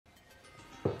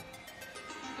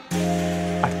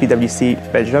PwC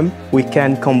Belgium, we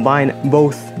can combine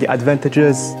both the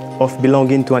advantages of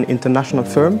belonging to an international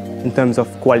firm in terms of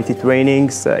quality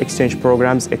trainings, exchange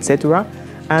programs, etc.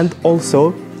 And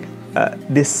also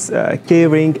this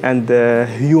caring and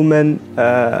human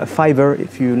fiber,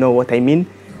 if you know what I mean,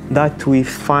 that we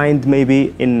find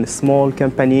maybe in small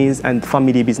companies and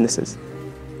family businesses.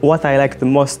 What I like the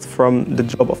most from the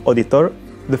job of auditor,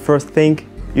 the first thing,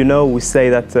 we say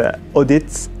that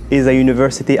audit is a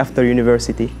university after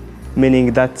university,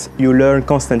 meaning that you learn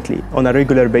constantly. On a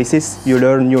regular basis, you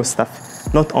learn new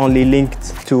stuff, not only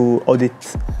linked to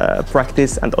audit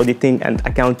practice and auditing and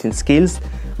accounting skills,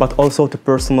 but also to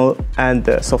personal and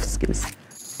soft skills.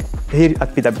 Here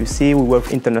at PwC, we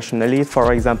work internationally.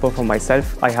 For example, for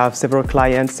myself, I have several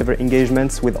clients, several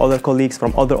engagements with other colleagues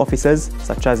from other offices,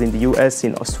 such as in the US,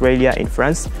 in Australia, in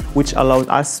France, which allowed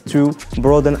us to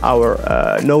broaden our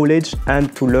knowledge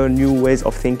and to learn new ways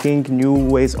of thinking, new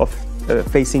ways of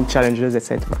facing challenges,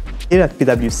 etc. Here at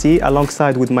PwC,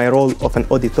 alongside with my role of an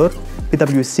auditor,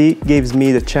 PwC gives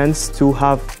me the chance to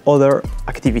have other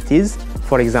activities.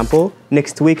 For example,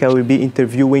 next week I will be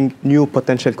interviewing new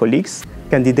potential colleagues,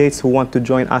 candidates who want to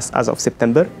join us as of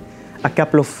September. A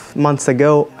couple of months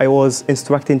ago, I was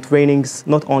instructing trainings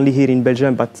not only here in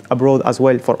Belgium, but abroad as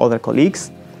well for other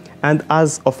colleagues. And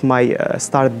as of my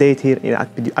start date here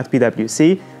at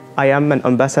PwC, I am an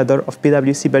ambassador of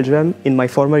PwC Belgium in my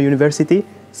former university.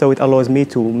 So it allows me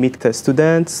to meet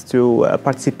students, to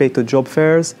participate to job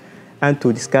fairs, and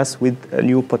to discuss with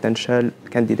new potential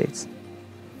candidates.